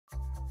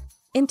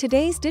In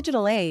today's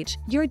digital age,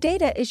 your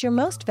data is your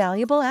most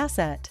valuable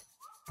asset.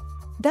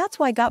 That's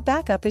why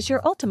GotBackup is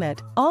your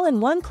ultimate,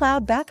 all-in-one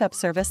cloud backup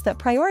service that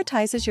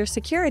prioritizes your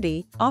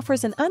security,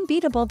 offers an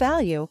unbeatable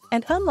value,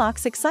 and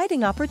unlocks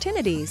exciting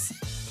opportunities.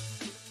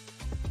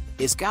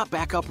 Is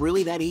GotBackup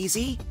really that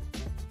easy?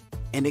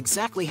 And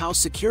exactly how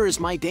secure is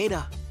my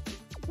data?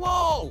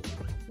 Whoa!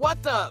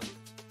 What the?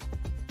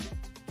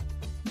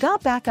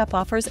 GotBackup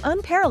offers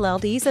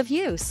unparalleled ease of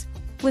use.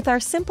 With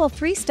our simple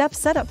 3-step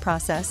setup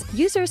process,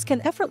 users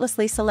can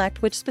effortlessly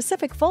select which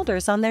specific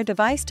folders on their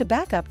device to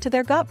back up to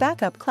their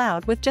GotBackup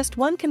cloud with just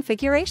one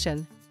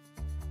configuration.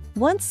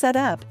 Once set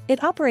up,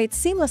 it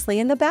operates seamlessly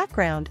in the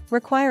background,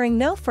 requiring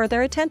no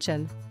further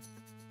attention.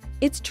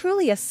 It's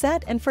truly a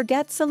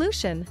set-and-forget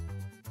solution.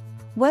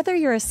 Whether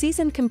you're a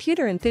seasoned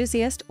computer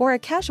enthusiast or a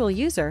casual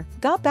user,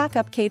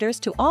 GotBackup caters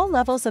to all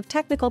levels of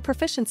technical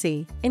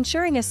proficiency,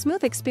 ensuring a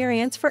smooth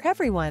experience for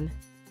everyone.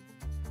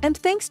 And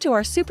thanks to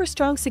our super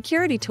strong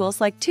security tools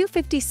like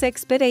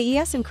 256-bit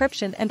AES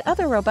encryption and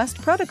other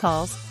robust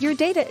protocols, your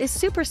data is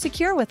super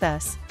secure with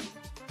us.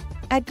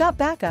 At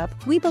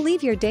GotBackup, we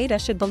believe your data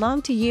should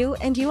belong to you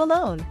and you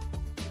alone.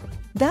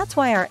 That's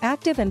why our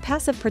active and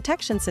passive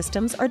protection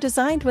systems are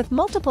designed with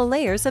multiple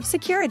layers of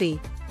security.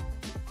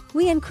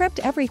 We encrypt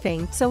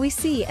everything so we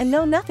see and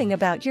know nothing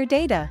about your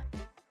data.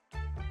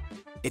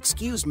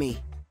 Excuse me.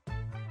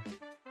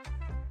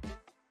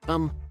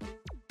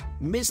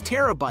 Ms.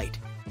 Terabyte,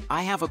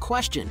 I have a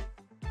question.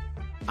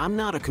 I'm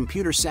not a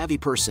computer-savvy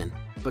person,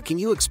 but can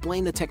you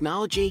explain the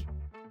technology?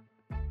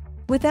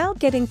 Without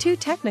getting too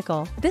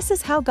technical, this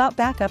is how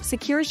GotBackup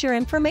secures your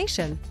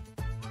information.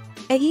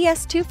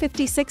 AES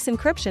 256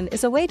 encryption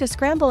is a way to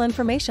scramble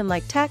information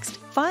like text,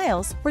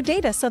 files, or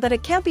data so that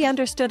it can't be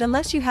understood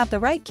unless you have the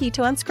right key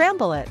to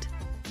unscramble it.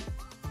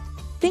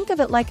 Think of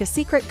it like a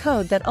secret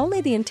code that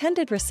only the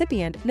intended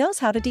recipient knows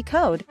how to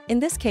decode, in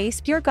this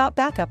case your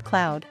GotBackup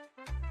cloud.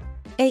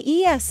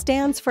 AES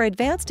stands for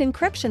Advanced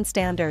Encryption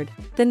Standard.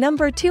 The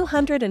number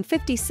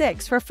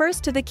 256 refers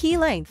to the key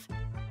length.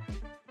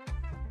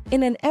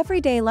 In an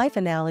everyday life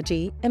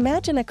analogy,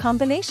 imagine a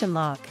combination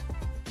lock.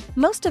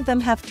 Most of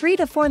them have 3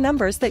 to 4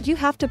 numbers that you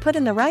have to put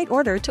in the right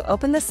order to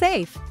open the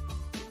safe.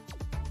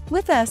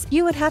 With us,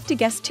 you would have to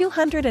guess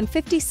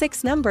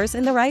 256 numbers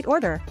in the right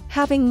order.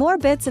 Having more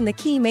bits in the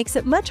key makes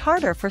it much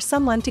harder for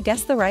someone to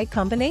guess the right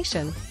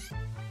combination.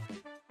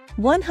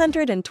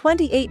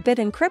 128-bit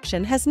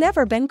encryption has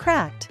never been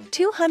cracked.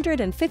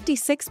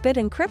 256-bit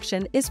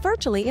encryption is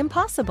virtually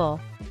impossible.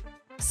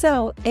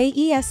 So,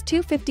 AES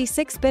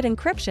 256-bit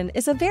encryption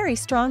is a very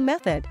strong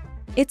method.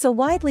 It's a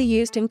widely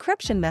used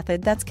encryption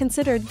method that's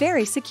considered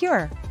very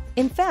secure.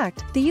 In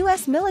fact, the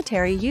US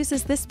military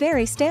uses this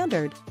very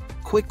standard.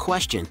 Quick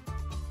question.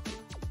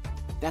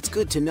 That's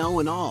good to know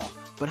and all,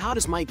 but how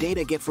does my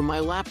data get from my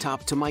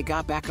laptop to my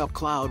GotBackup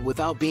cloud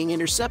without being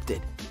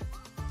intercepted?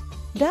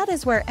 That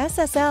is where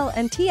SSL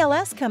and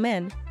TLS come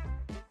in.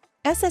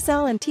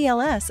 SSL and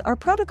TLS are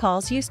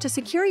protocols used to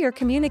secure your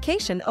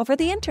communication over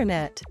the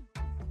internet.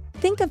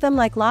 Think of them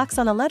like locks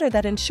on a letter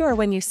that ensure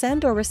when you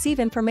send or receive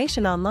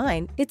information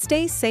online, it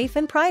stays safe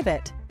and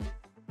private.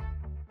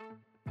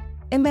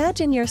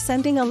 Imagine you're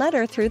sending a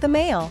letter through the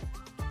mail.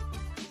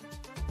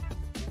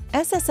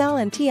 SSL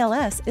and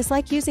TLS is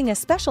like using a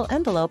special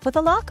envelope with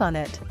a lock on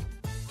it.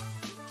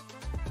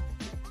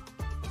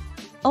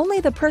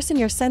 Only the person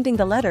you're sending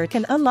the letter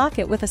can unlock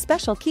it with a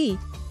special key.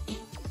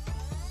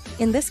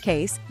 In this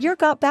case, your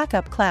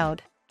GotBackup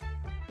cloud.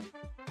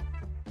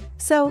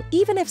 So,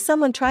 even if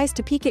someone tries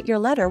to peek at your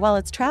letter while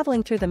it's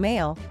traveling through the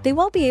mail, they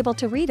won't be able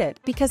to read it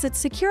because it's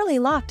securely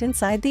locked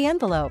inside the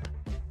envelope.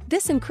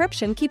 This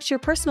encryption keeps your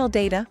personal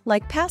data,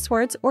 like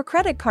passwords or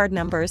credit card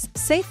numbers,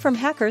 safe from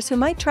hackers who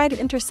might try to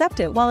intercept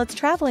it while it's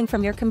traveling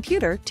from your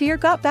computer to your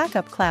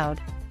GotBackup cloud.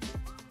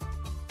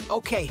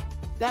 Okay,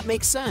 that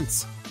makes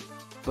sense.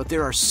 But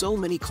there are so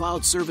many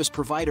cloud service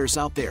providers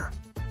out there.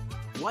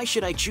 Why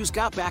should I choose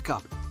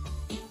GotBackup?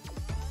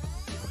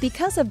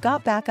 Because of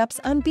GotBackup's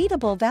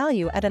unbeatable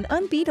value at an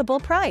unbeatable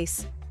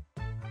price.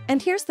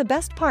 And here's the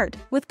best part,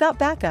 with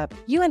GotBackup,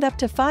 you and up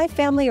to 5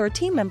 family or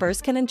team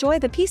members can enjoy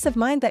the peace of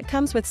mind that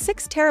comes with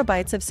 6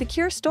 terabytes of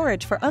secure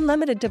storage for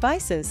unlimited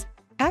devices.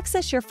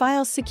 Access your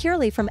files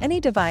securely from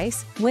any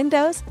device,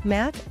 Windows,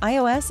 Mac,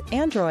 iOS,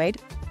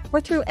 Android, or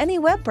through any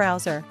web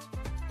browser.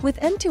 With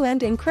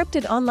end-to-end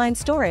encrypted online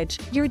storage,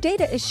 your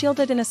data is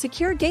shielded in a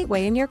secure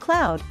gateway in your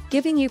cloud,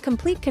 giving you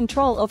complete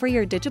control over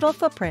your digital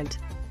footprint.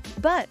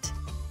 But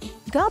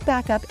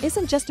GotBackup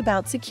isn't just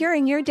about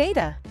securing your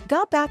data.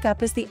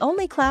 GotBackup is the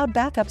only cloud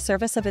backup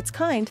service of its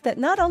kind that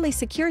not only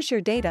secures your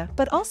data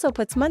but also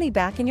puts money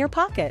back in your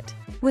pocket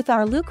with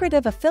our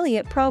lucrative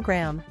affiliate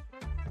program.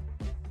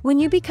 When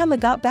you become a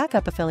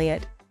GotBackup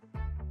affiliate,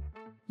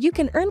 you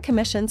can earn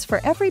commissions for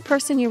every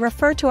person you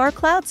refer to our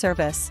cloud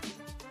service.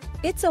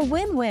 It's a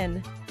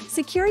win-win.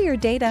 Secure your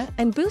data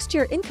and boost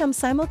your income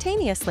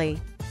simultaneously.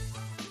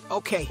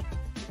 Okay,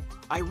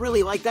 I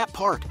really like that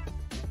part.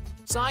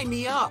 Sign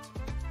me up.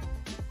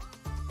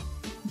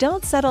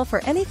 Don't settle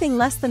for anything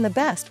less than the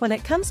best when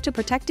it comes to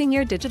protecting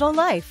your digital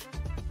life.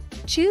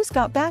 Choose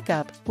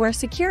GotBackup, where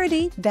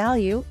security,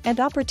 value, and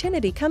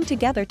opportunity come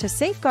together to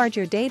safeguard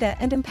your data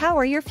and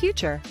empower your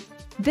future.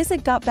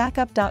 Visit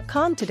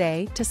GotBackup.com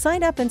today to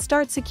sign up and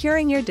start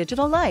securing your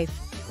digital life.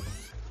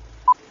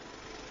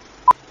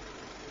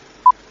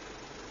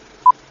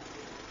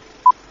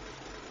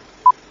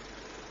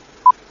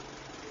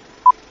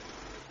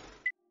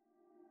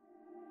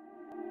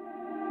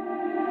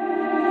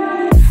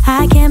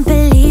 I can't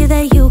believe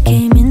that you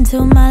came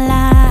into my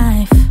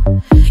life.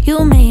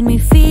 You made me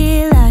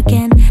feel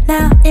again,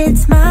 now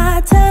it's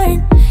my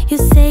turn. You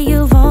say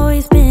you've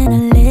always been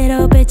a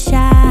little bit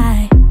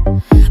shy,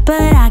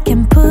 but I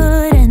can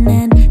put an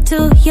end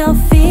to your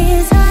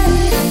fears.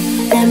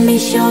 Let me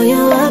show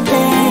you a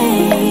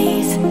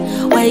place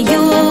where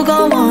you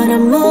gon' wanna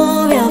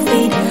move your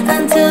feet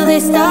until they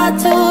start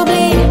to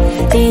bleed.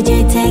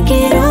 DJ, take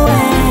it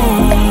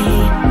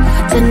away.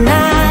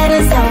 Tonight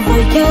is all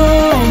for you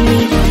and me.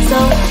 So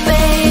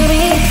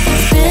baby,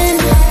 spin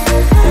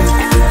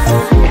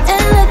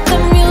and let the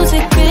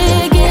music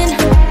begin.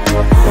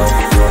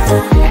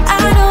 I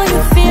know you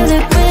feel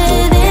it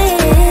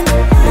within,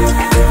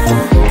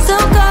 so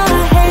go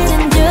ahead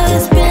and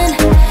just spin,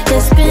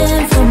 just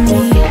spin for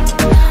me.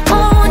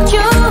 Won't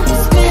you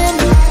spin?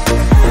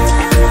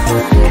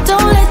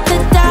 Don't let the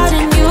doubt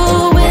in you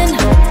win.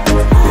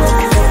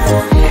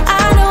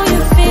 I know you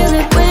feel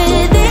it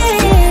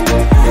within,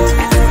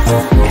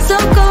 so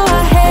go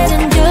ahead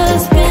and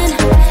just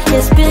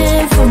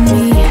spin for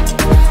me.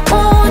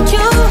 Won't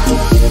you?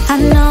 I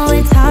know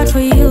it's hard for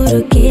you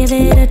to give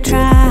it a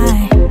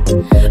try,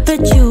 but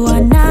you